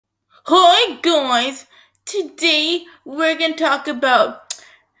Hi guys, today we're gonna talk about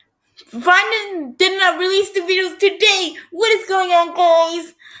Vine did not release the videos today. What is going on,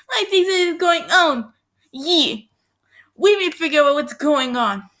 guys? I think that is going on. Yeah, we may figure out what's going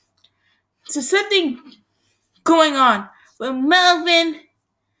on. So something going on with Melvin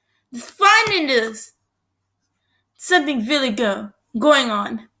is finding this. Something really going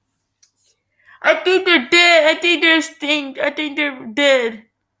on. I think they're dead. I think they're extinct. I think they're dead.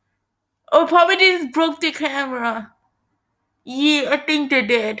 Or probably they just broke the camera. Yeah, I think they're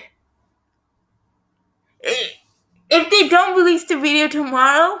dead. If they don't release the video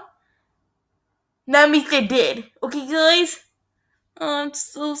tomorrow, that means they did. Okay, guys? Oh, I'm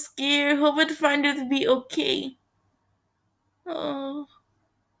so scared. Hope I find it to be okay. Oh.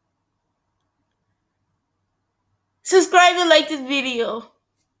 Subscribe and like this video.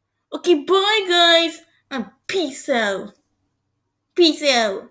 Okay, bye, guys. And peace out. Peace out.